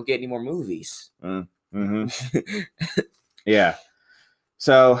now, we don't get any more movies. Mm-hmm. Yeah.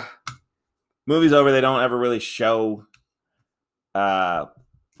 So, movies over. They don't ever really show.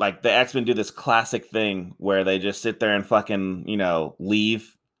 Like the X-Men do this classic thing where they just sit there and fucking, you know,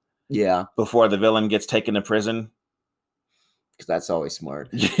 leave. Yeah. Before the villain gets taken to prison. Because that's always smart.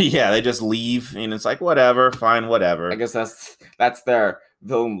 Yeah, they just leave, and it's like whatever, fine, whatever. I guess that's their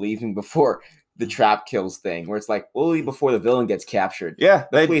villain leaving before the trap kills thing, where it's like, we'll leave before the villain gets captured. Yeah,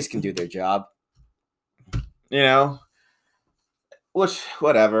 the police can do their job. You know, which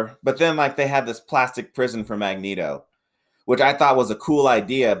whatever. But then like they had this plastic prison for Magneto, which I thought was a cool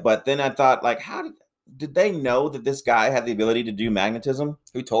idea. But then I thought, like, how did they know that this guy had the ability to do magnetism?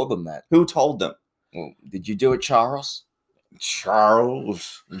 Who told them that? Who told them? Well, did you do it, Charles?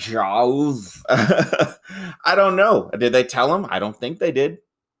 Charles. I don't know. Did they tell him? I don't think they did.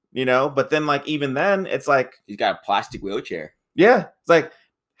 You know, but then like even then, it's like he's got a plastic wheelchair. Yeah, it's like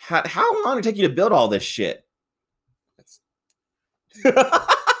how long did it take you to build all this shit?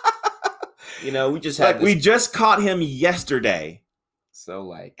 You know, we just had we just caught him yesterday. So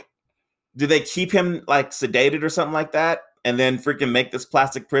like, do they keep him like sedated or something like that, and then freaking make this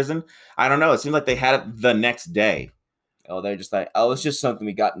plastic prison? I don't know. It seems like they had it the next day. Oh, they're just like, oh, it's just something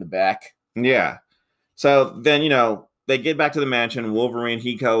we got in the back. Yeah. So then, you know, they get back to the mansion. Wolverine,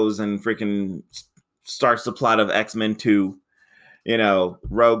 he goes and freaking starts the plot of X-Men 2. You know,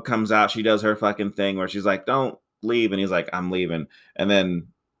 Rogue comes out. She does her fucking thing where she's like, don't leave. And he's like, I'm leaving. And then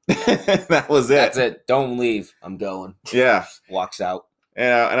that was it. That's it. Don't leave. I'm going. Yeah. Walks out. You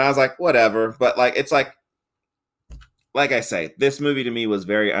know, and I was like, whatever. But like, it's like I say, this movie to me was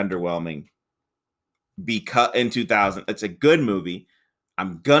very underwhelming. Because in 2000, it's a good movie.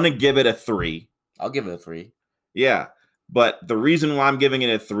 I'm gonna give it a 3. I'll give it a 3. Yeah. But the reason why I'm giving it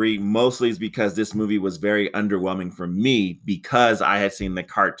a 3 mostly is because this movie was very underwhelming for me because I had seen the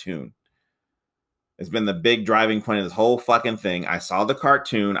cartoon. It's been the big driving point of this whole fucking thing. I saw the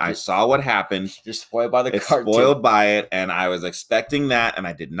cartoon. I saw what happened. You're spoiled by the cartoon. Spoiled by it, and I was expecting that, and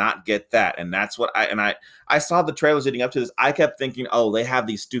I did not get that. And that's what I saw the trailers leading up to this. I kept thinking, oh, they have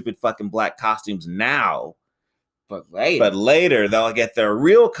these stupid fucking black costumes now. But later they'll get their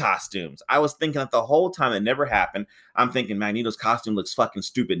real costumes. I was thinking that the whole time. It never happened. I'm thinking Magneto's costume looks fucking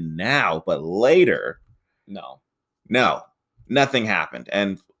stupid now, but later, no, nothing happened.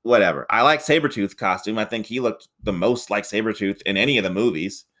 And whatever. I like Sabretooth's costume. I think he looked the most like Sabretooth in any of the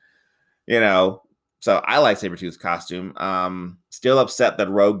movies. So I like Sabretooth's costume. Still upset that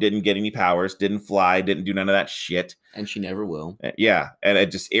Rogue didn't get any powers, didn't fly, didn't do none of that shit. And she never will. Yeah, and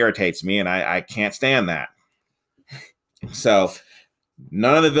it just irritates me, and I can't stand that. So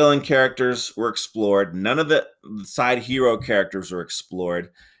none of the villain characters were explored. None of the side hero characters were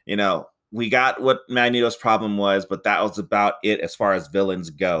explored. We got what Magneto's problem was, but that was about it as far as villains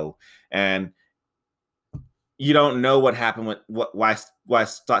go. And you don't know what happened with why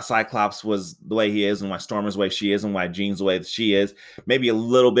Cyclops was the way he is, and why Storm is the way she is, and why Jean's the way she is. Maybe a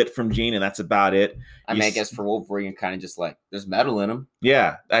little bit from Jean, and that's about it. I guess for Wolverine, kind of just like there's metal in him.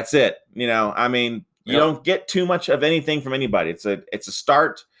 Yeah, that's it. You don't get too much of anything from anybody. It's a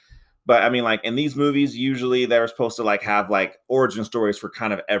start. But in these movies, usually they're supposed to have origin stories for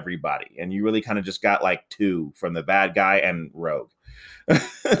kind of everybody. And you really kind of just got 2 from the bad guy and Rogue.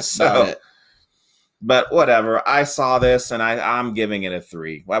 But whatever. I saw this and I'm giving it a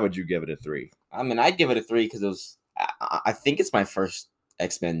 3. Why would you give it a 3? I'd give it a 3 because I think it's my first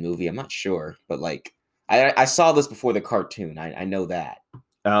X-Men movie. I'm not sure. But I saw this before the cartoon. I know that.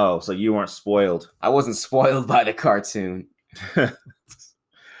 Oh, so you weren't spoiled. I wasn't spoiled by the cartoon.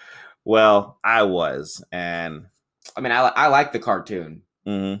 Well, I was, and I like the cartoon.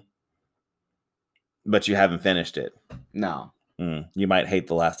 Mm-hmm. But you haven't finished it. No. You might hate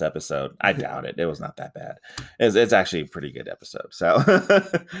the last episode. I doubt it. It was not that bad. It's actually a pretty good episode. So,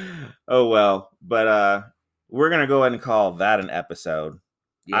 oh well. But we're gonna go ahead and call that an episode.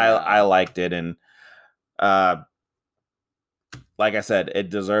 Yeah. I liked it, and like I said,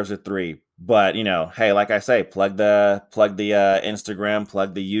 it deserves a 3. But hey, like I say, plug the Instagram,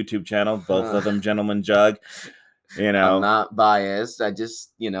 plug the YouTube channel. Both of them, Gentleman Jug. I'm not biased. I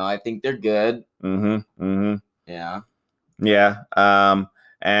just I think they're good. Yeah.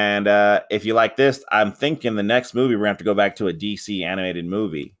 And if you like this, I'm thinking the next movie we're gonna have to go back to a DC animated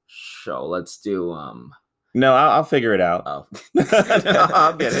movie. So let's do No, I'll figure it out. Oh, no,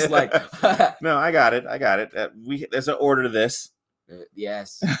 I'll get it. No, I got it. There's an order to this.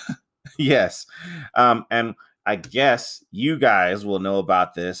 Yes. Yes. And I guess you guys will know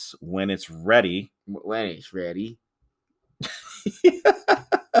about this when it's ready. When it's ready.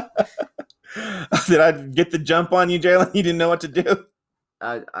 Did I get the jump on you, Jalen? You didn't know what to do?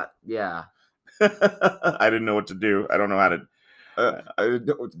 Yeah. I didn't know what to do. I don't know how to. I didn't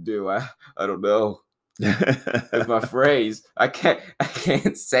know what to do. I don't know. It's my phrase. I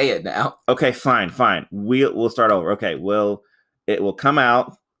can't say it now. Okay, fine. We'll start over. Okay, it will come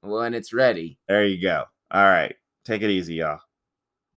out when it's ready. There you go. All right. Take it easy, y'all.